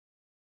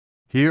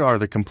Here are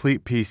the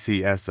complete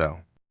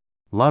PCSO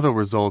Lotto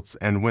results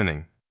and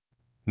winning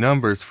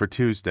numbers for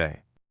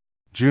Tuesday,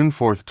 June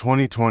 4,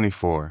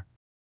 2024.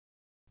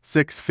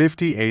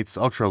 658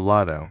 Ultra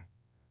Lotto,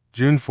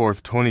 June 4,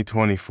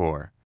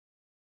 2024.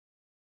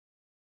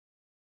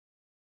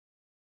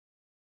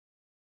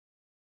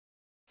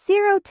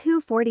 Zero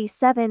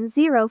 247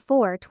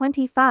 04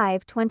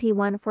 25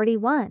 21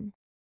 41.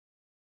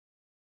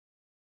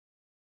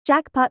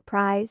 Jackpot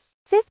prize,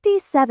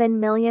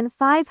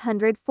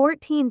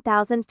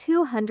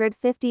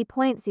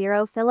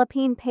 57,514,250.0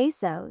 Philippine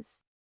pesos.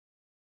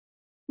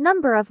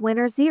 Number of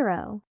winners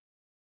 0.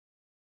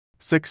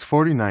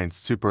 649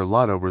 Super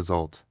Lotto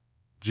result,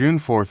 June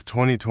 4,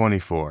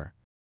 2024.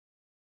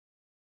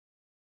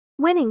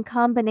 Winning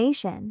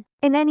combination,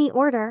 in any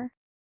order.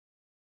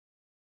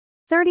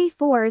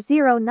 34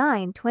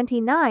 09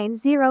 29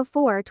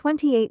 04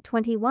 28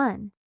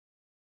 21.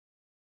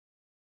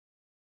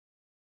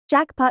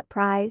 Jackpot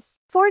prize,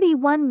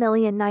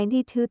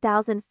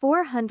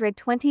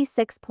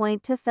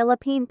 41,092,426.2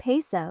 Philippine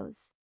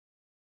pesos.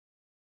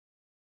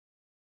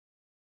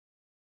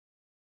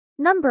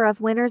 Number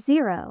of winners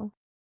 0.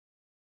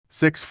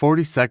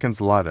 640 Seconds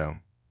Lotto,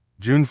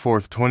 June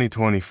 4,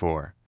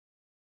 2024.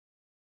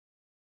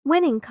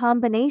 Winning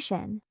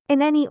combination,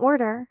 in any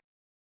order.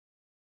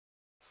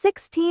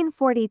 16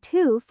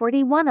 42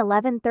 41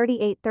 11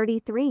 38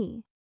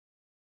 33.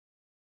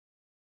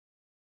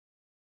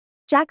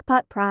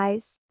 Jackpot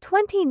prize,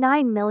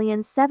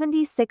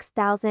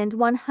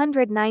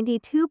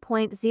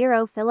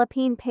 29,076,192.0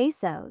 Philippine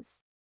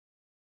pesos.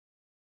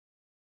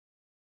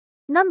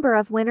 Number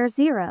of winners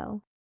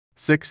 0.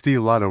 60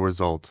 Lotto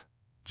result,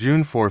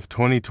 June 4,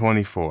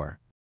 2024.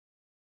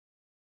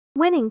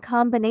 Winning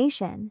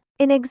combination,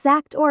 in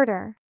exact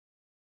order.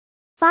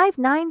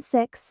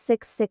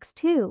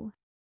 596662.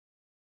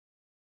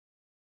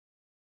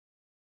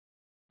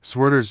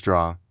 Swerters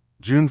draw,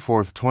 June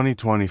 4,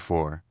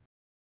 2024.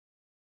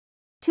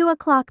 2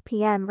 o'clock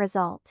p.m.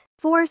 result,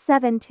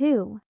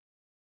 472.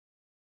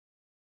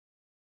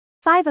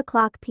 5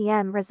 o'clock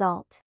p.m.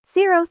 result,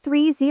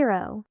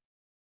 030.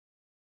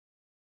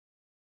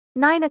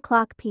 9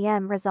 o'clock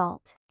p.m.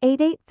 result,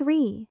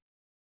 883.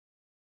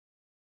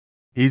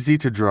 Easy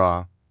to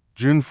draw,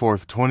 June 4,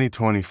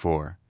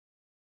 2024.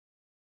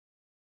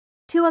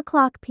 2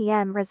 o'clock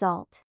p.m.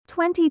 result,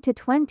 20 to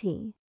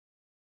 20.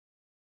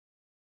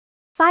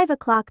 5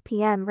 o'clock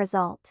p.m.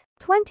 result,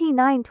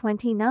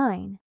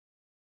 2929.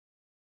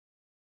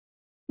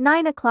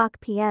 9 o'clock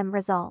p.m.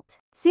 result,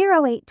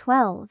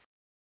 0812.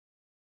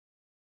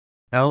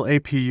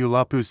 LAPU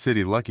Lapu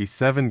City Lucky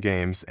 7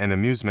 Games and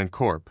Amusement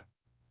Corp.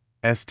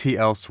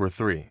 STL SWR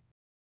 3.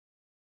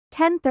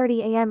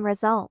 10:30 a.m.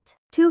 result,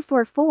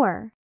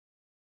 244.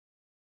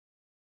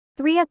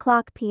 3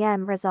 o'clock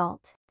p.m.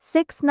 result,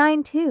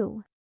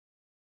 692.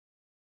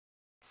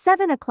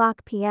 7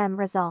 o'clock p.m.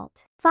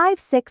 result,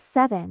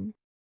 567.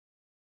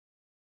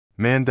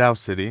 Mandaue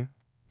City,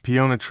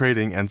 Peona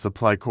Trading and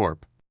Supply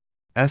Corp.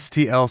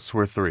 STL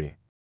SWR 3.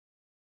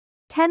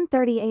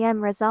 10:30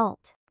 a.m.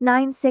 result,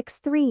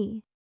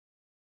 963.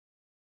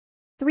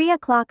 3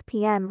 o'clock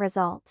p.m.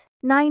 result,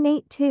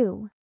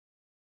 982.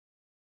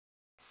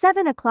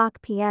 7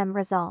 o'clock p.m.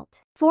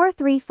 result,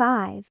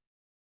 435.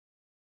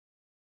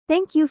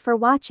 Thank you for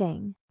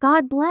watching.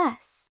 God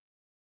bless.